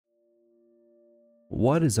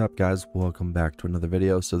What is up, guys? Welcome back to another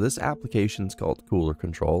video. So this application is called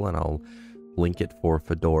CoolerControl, and I'll link it for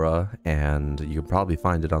Fedora, and you can probably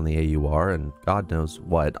find it on the AUR and God knows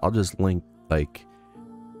what. I'll just link like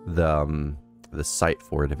the site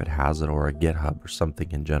for it if it has it, or a GitHub or something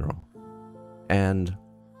in general. And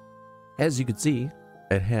as you can see,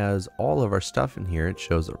 it has all of our stuff in here. It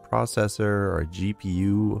shows our processor, our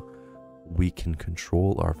GPU. We can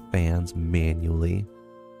control our fans manually.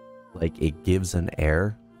 Like, it gives an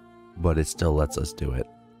error, but it still lets us do it.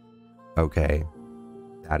 Okay,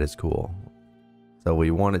 that is cool. So we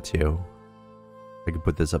wanted to. I could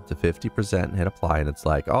put this up to 50% and hit apply, and it's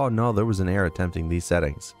like, oh no, there was an error attempting these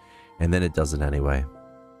settings. And then it does it anyway.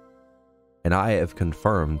 And I have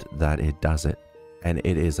confirmed that it does it. And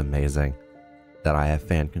it is amazing that I have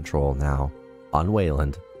fan control now on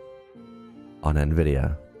Wayland, on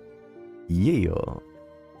NVIDIA. Yeah.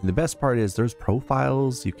 And the best part is there's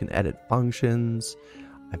profiles, you can edit functions.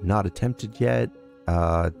 I've not attempted yet.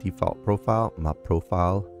 Default profile, my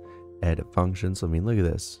profile, edit functions. I mean, look at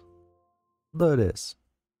this. Look at this.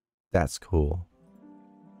 That's cool.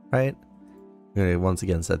 Right? I'm going to once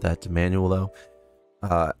again set that to manual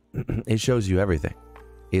though. It shows you everything.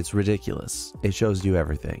 It's ridiculous. It shows you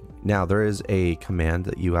everything. Now, there is a command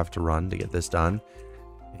that you have to run to get this done.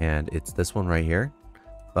 And it's this one right here.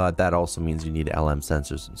 But that also means you need LM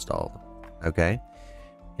sensors installed. Okay.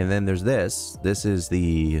 And then there's this. This is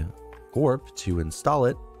the corp to install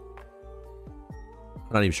it.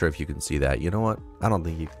 I'm not even sure if you can see that. You know what? I don't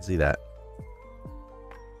think you can see that.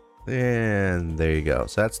 And there you go.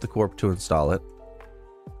 So that's the corp to install it.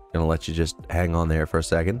 Gonna let you just hang on there for a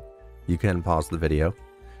second. You can pause the video.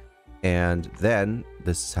 And then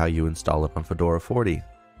this is how you install it on Fedora 40.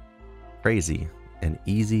 Crazy and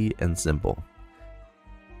easy and simple.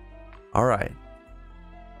 All right.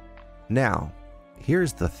 Now,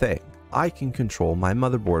 here's the thing. I can control my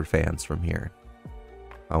motherboard fans from here.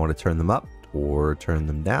 If I want to turn them up or turn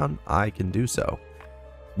them down, I can do so.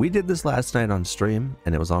 We did this last night on stream,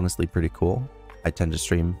 and it was honestly pretty cool. I tend to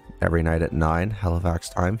stream every night at 9 Halifax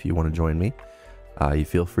time. If you want to join me, you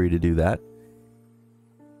feel free to do that.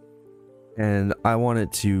 And I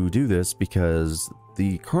wanted to do this because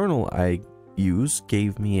the kernel I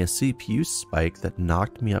gave me a CPU spike that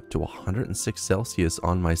knocked me up to 106 Celsius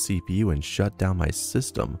on my CPU and shut down my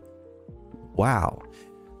system. Wow.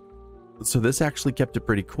 So this actually kept it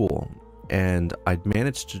pretty cool, and I'd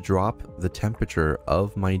managed to drop the temperature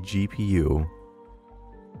of my GPU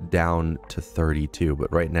down to 32,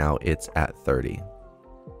 but right now it's at 30.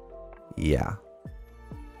 Yeah,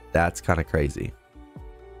 that's kind of crazy.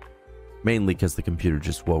 Mainly because the computer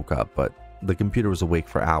just woke up, but the computer was awake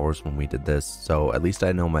for hours when we did this, so at least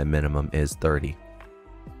I know my minimum is 30.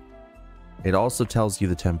 It also tells you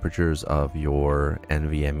the temperatures of your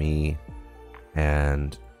NVMe,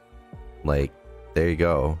 and like, there you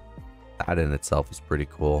go. That in itself is pretty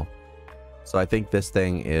cool. So I think this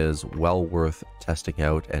thing is well worth testing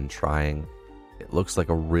out and trying. It looks like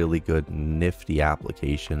a really good, nifty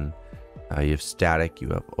application. You have static, you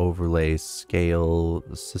have overlay, scale,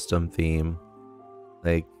 the system theme.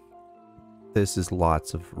 Like, this is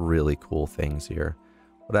lots of really cool things here.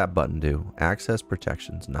 What that button do? Access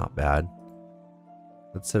protection's not bad.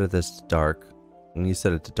 Let's set this to dark. When you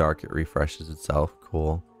set it to dark, it refreshes itself.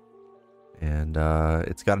 Cool. And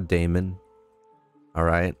it's got a daemon.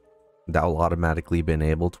 Alright. That will automatically be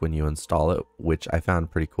enabled when you install it, which I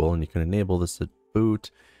found pretty cool. And you can enable this at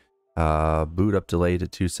boot. Boot up delay to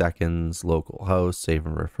 2 seconds. Local host, save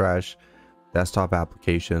and refresh. Desktop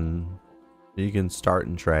application. You can start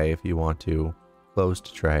in tray if you want to, close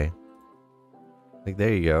to tray. Like,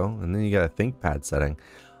 there you go. And then you got a ThinkPad setting.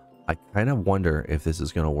 I kind of wonder if this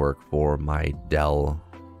is going to work for my Dell,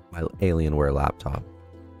 my Alienware laptop.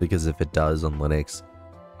 Because if it does on Linux,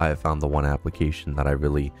 I have found the one application that I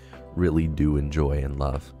really, really do enjoy and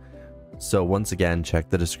love. So once again, check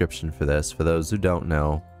the description for this. For those who don't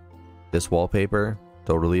know, this wallpaper,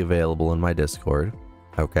 totally available in my Discord.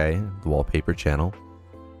 Okay, the wallpaper channel.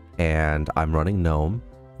 And I'm running Gnome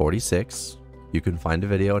 46. You can find a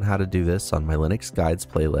video on how to do this on my Linux guides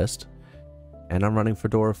playlist. And I'm running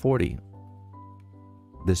Fedora 40.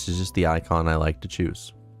 This is just the icon I like to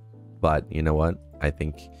choose. But you know what? I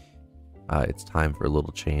think it's time for a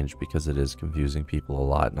little change because it is confusing people a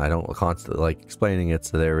lot. And I don't constantly like explaining it,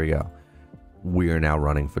 so there we go. We are now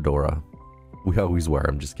running Fedora. We always were,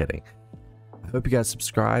 I'm just kidding. I hope you guys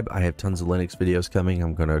subscribe. I have tons of Linux videos coming.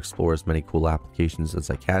 I'm going to explore as many cool applications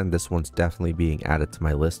as I can. This one's definitely being added to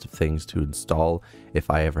my list of things to install if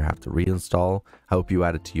I ever have to reinstall. I hope you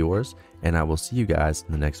add it to yours, and I will see you guys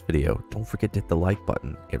in the next video. Don't forget to hit the like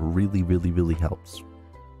button. It really, really, really helps.